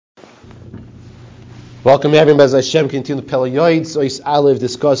Welcome, everyone. Bez Hashem, continue Pele Yoetz, Ois Aleph,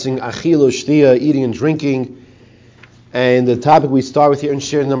 discussing Achilo, Shtia, eating and drinking. And the topic we start with here in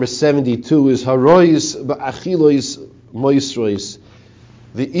share number 72 is Harois Ba'achilois Moisrois.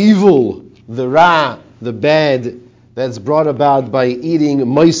 The evil, the ra, the bad that's brought about by eating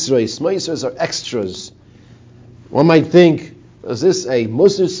Moisrois. Moisrois are extras. One might think, is this a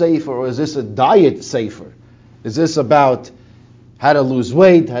Musar Sefer or is this a diet Sefer? Is this about how to lose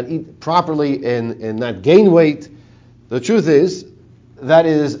weight, how to eat properly and not gain weight? The truth is, that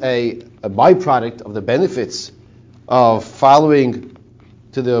is a byproduct of the benefits of following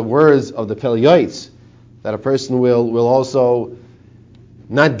to the words of the Pele Yoetz, that a person will also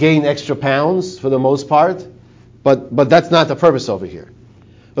not gain extra pounds for the most part, but that's not the purpose over here.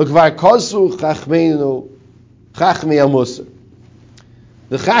 The Chachmei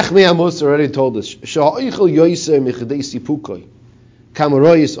HaMusar already told us, a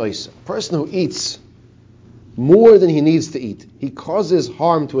person who eats more than he needs to eat, he causes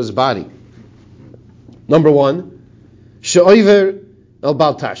harm to his body. Number one, she'oiver el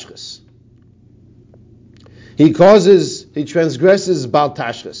bal tashchis. He transgresses bal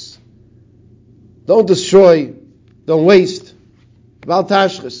tashchis. Don't destroy, don't waste. Bal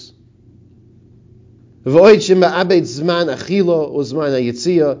tashchis. When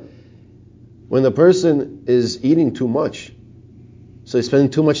the person is eating too much, so he's spending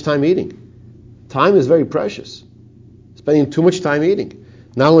too much time eating. Time is very precious. Spending too much time eating.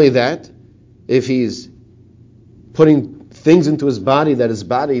 Not only that, if he's putting things into his body that his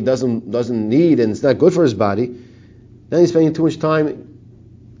body doesn't need and it's not good for his body, then he's spending too much time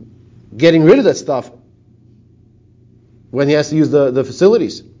getting rid of that stuff when he has to use the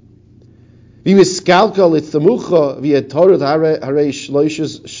facilities.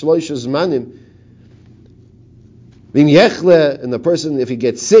 And the person, if he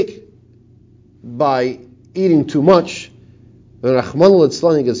gets sick by eating too much, if a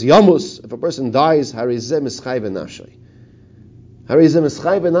person dies,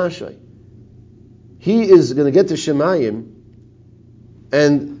 he is going to get to Shemayim,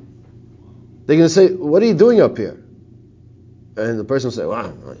 and they're going to say, what are you doing up here? And the person will say,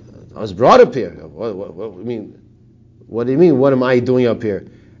 wow, I was brought up here. What do you mean? What do you mean, what am I doing up here?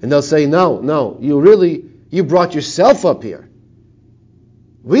 And they'll say, no, you brought yourself up here.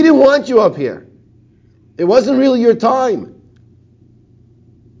 We didn't want you up here. It wasn't really your time.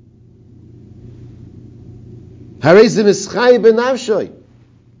 And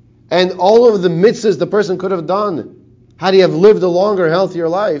all of the mitzvahs the person could have done, had he have lived a longer, healthier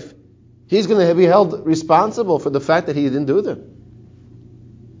life, he's going to be held responsible for the fact that he didn't do them.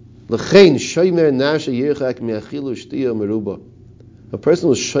 A person who's shomer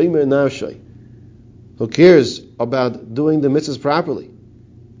nafshay, who cares about doing the mitzvahs properly,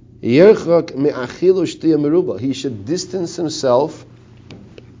 he should distance himself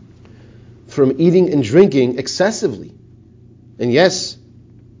from eating and drinking excessively. And yes,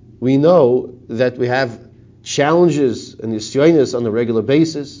 we know that we have challenges and nisyonos on a regular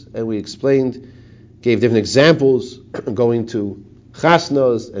basis, and we explained, gave different examples, going to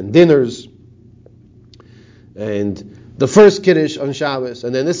chasnos and dinners, and the first Kiddush on Shabbos,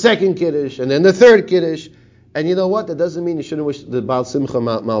 and then the second Kiddush, and then the third Kiddush. And you know what? That doesn't mean you shouldn't wish the Baal Simcha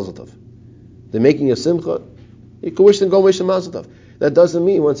Mazel Tov. They're making a Simcha, you can wish them, go wish them Mazel Tov. That doesn't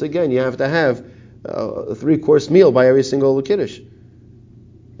mean, once again, you have to have a 3-course meal by every single Kiddush.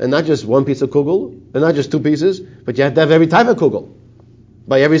 And not just one piece of kugel, and not just 2 pieces, but you have to have every type of kugel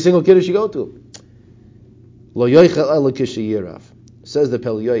by every single Kiddush you go to. Lo yoichel ela kishiyirav. Says the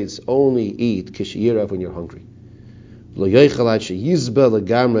Pele Yoetz, only eat kishiyirav when you're hungry.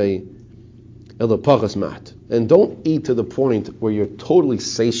 And don't eat to the point where you're totally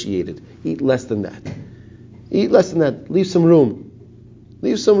satiated. Eat less than that. Eat less than that. Leave some room.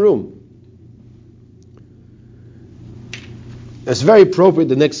 It's very appropriate,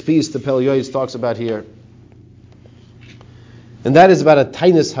 the next piece the Pele Yoetz talks about here. And that is about a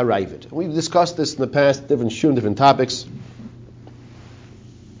tainus harayvid. We've discussed this in the past, different topics.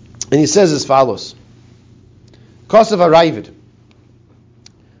 And he says as follows. Kosav harayvid.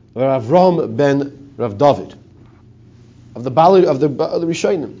 Avram ben Rav David, of the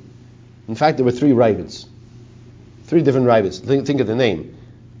Rishonim. In fact, there were 3 Ravids, 3 different Ravids. Think of the name.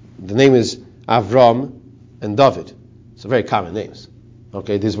 The name is Avram and David. So very common names.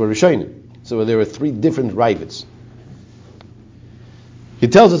 Okay, these were Rishonim. So there were 3 different Ravids. He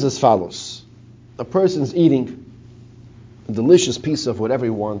tells us as follows: a person's eating a delicious piece of whatever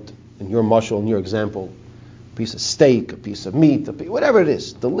you want, in your mashal, in your example, a piece of steak, a piece of meat, whatever it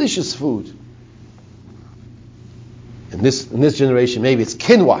is, delicious food. In this generation, maybe it's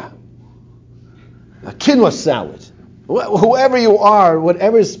quinoa. a quinoa salad. Whoever you are,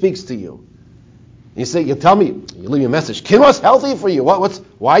 whatever speaks to you. You tell me, you leave me a message. Quinoa's healthy for you.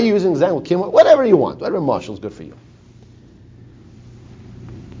 Why are you using example quinoa? Whatever you want, whatever marshal is good for you.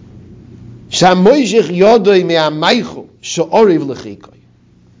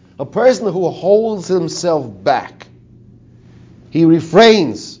 A person who holds himself back, he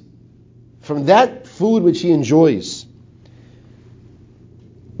refrains from that food which he enjoys.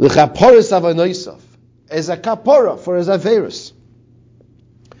 As a kapora for his averos.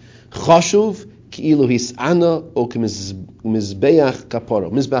 Chashuv ki'ilu his'ana o mizbeach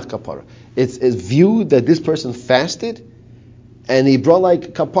kapora. It's viewed that this person fasted and he brought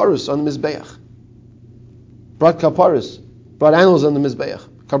like kaparos on the mizbeach. Brought animals on the mizbeach.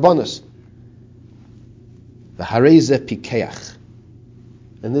 Karbonos. The hareze pikeach.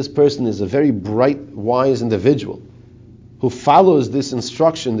 And this person is a very bright, wise individual who follows this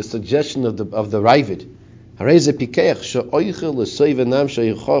instruction, the suggestion of the Ravid.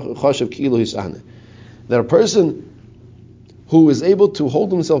 That a person who is able to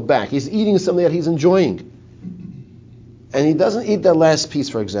hold himself back, he's eating something that he's enjoying, and he doesn't eat that last piece,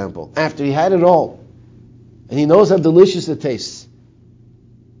 for example, after he had it all, and he knows how delicious it tastes,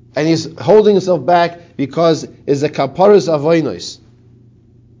 and he's holding himself back because it's a kaparas avoinos.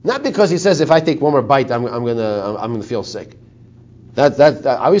 Not because he says, if I take one more bite, I'm gonna feel sick. That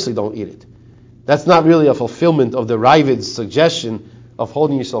obviously don't eat it. That's not really a fulfillment of the Ravid's suggestion of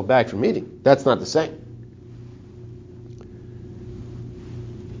holding yourself back from eating. That's not the same.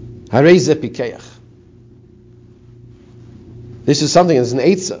 Harei ze pikeach. This is something that's an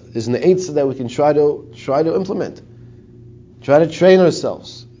eitzah. This is an eitzah that we can try to implement. Try to train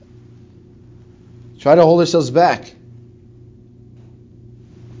ourselves. Try to hold ourselves back.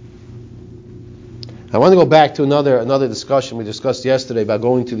 I want to go back to another discussion we discussed yesterday about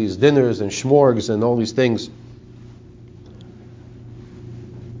going to these dinners and shmorgs and all these things.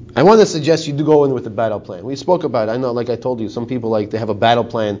 I want to suggest you do go in with a battle plan. We spoke about it. I know, like I told you, some people they have a battle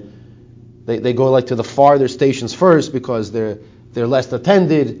plan. They go to the farther stations first because they're less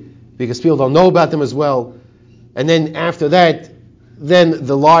attended, because people don't know about them as well. And then after that, then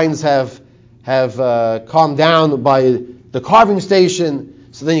the lines have calmed down by the carving station.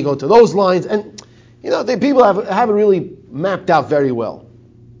 So then you go to those lines and the people haven't really mapped out very well.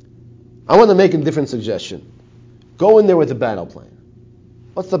 I want to make a different suggestion. Go in there with a battle plan.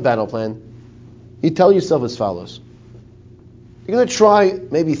 What's the battle plan? You tell yourself as follows. You're going to try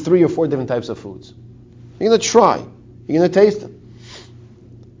maybe 3 or 4 different types of foods. You're going to try. You're going to taste them.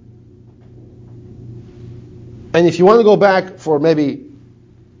 And if you want to go back for maybe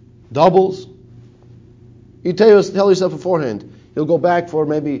doubles, you tell yourself beforehand, you'll go back for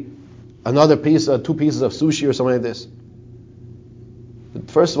maybe another piece, 2 pieces of sushi or something like this. But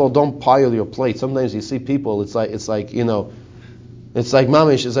first of all, don't pile your plate. Sometimes you see people, it's like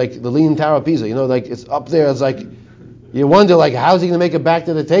mamish, it's like the Leaning Tower of Pisa. It's up there. It's like you wonder, how's he going to make it back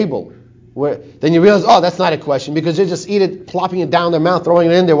to the table? Then you realize, that's not a question, because they just eat it, plopping it down their mouth,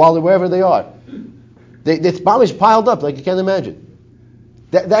 throwing it in there wherever they are. It's mamish piled up like you can't imagine.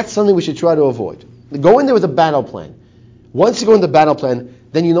 That's something we should try to avoid. Go in there with a battle plan. Once you go in the battle plan,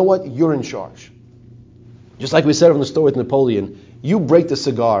 then you know what? You're in charge. Just like we said from the story with Napoleon, you break the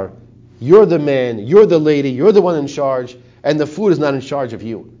cigar, you're the man, you're the lady, you're the one in charge, and the food is not in charge of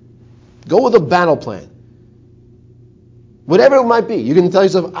you. Go with a battle plan. Whatever it might be, you're going to tell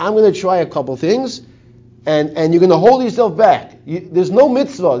yourself, I'm going to try a couple things, and you're going to hold yourself back. There's no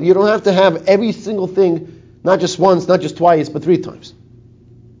mitzvah. You don't have to have every single thing, not just once, not just twice, but 3 times.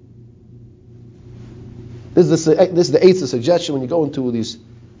 This is the eighth suggestion when you go into these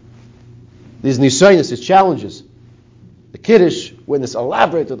nisaynis, these challenges. The kiddush, when it's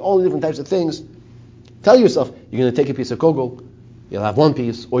elaborate with all the different types of things, tell yourself, you're going to take a piece of kugel, you'll have 1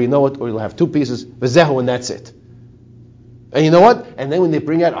 piece, or or you'll have 2 pieces, v'zehu, and that's it. And you know what? And then when they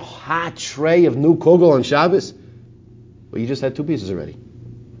bring out a hot tray of new kugel on Shabbos, you just had 2 pieces already.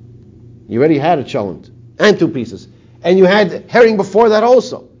 You already had a cholent, and 2 pieces. And you had herring before that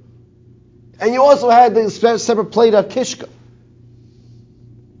also. And you also had the separate plate of kishka.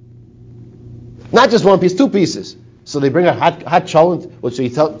 Not just 1 piece, 2 pieces. So they bring a hot cholent, which the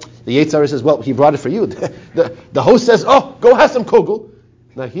Yoetz says, well, he brought it for you. The host says, go have some kugel.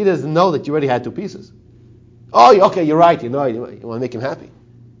 Now he doesn't know that you already had 2 pieces. Oh, okay, you're right. You want to make him happy.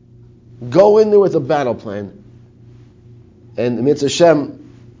 Go in there with a battle plan. And Mitzvah Hashem,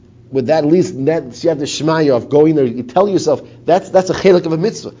 with that, at least that you have the shmaya of going there, you tell yourself, that's a chelik of a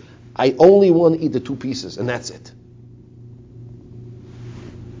mitzvah. I only want to eat the 2 pieces, and that's it.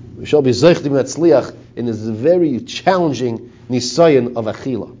 We shall be zeichtim atzliach in this very challenging nisayon of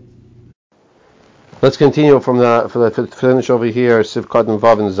achila. Let's continue for the finish over here. Sif Katan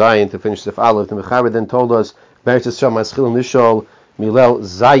Vav and Zayin to finish Sif Aleph. The Mechaber then told us Beretz Yisrael Maschil Nishol Milel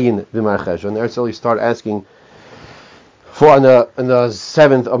Zayin B'Mar Cheshvan. There you start asking for on the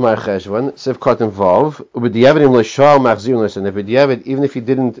 7th of Mar Cheshvan, Sif Katan Vav. With the Yevadim L'Shal Machzir, and if the Yevad, even if he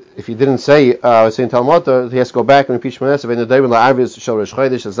didn't say Saint Talmud, he has to go back and repeat Shmones. And the David LaArvis Shal Rosh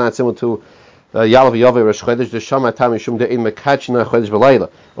Chodesh is not similar to Yalav Yaveh Rosh Chodesh. The Shama Tam Yishum De'in Mekachna Chodesh B'Layla.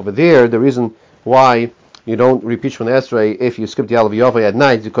 Over there, the reason why you don't repeat Shemon Esrei if you skip the Alav Yovei at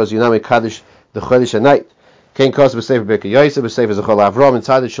night, because you're not Mekadosh the Chodesh at night. Kain Kos b'Sefer Birkei Yosef, B'Sefer Zechor Avram, and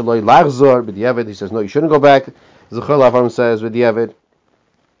Tzaddik Shaloi Lachzor, but the Yevid, he says, no, you shouldn't go back. Zechor Avram says, with the Yevid.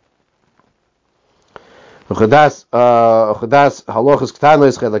 Chodas Halachas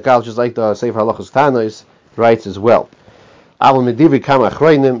Ktanos, Chelakal, just like the Sefer Halachas Ktanos writes as well. Aval Medivi Kam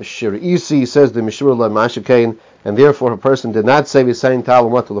Achreinim, Shir Isi, says the Mishur La Mashakain, and therefore a person did not say V'Sayin Tal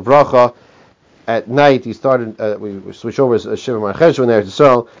U'Matul Avracha. At night, he started. We switch over as Shiva Mar Cheshvan there,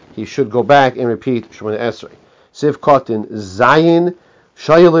 so he should go back and repeat Shemona Esrei. Siv Kotin Zayin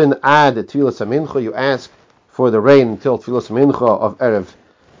Shayilin Ad Tfilas Mincha. You ask for the rain until Tfilas Mincha of Erev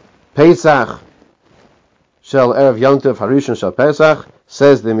Pesach. Shel Erev Yontif Harishon Shel Pesach,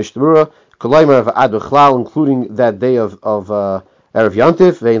 says the Mishnah. Kolaymer of Ad Bechlal, including that day of Erev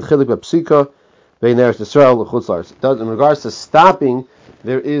Yontif. Vein Chilik Bepsika. Vein Eretz Yisrael L'Chutz La'aretz. In regards to stopping,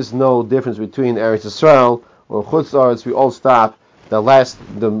 there is no difference between Eretz Yisrael or Chutz La'aretz. We all stop the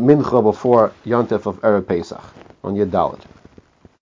mincha before Yontif of Erev Pesach on Yud Dalet.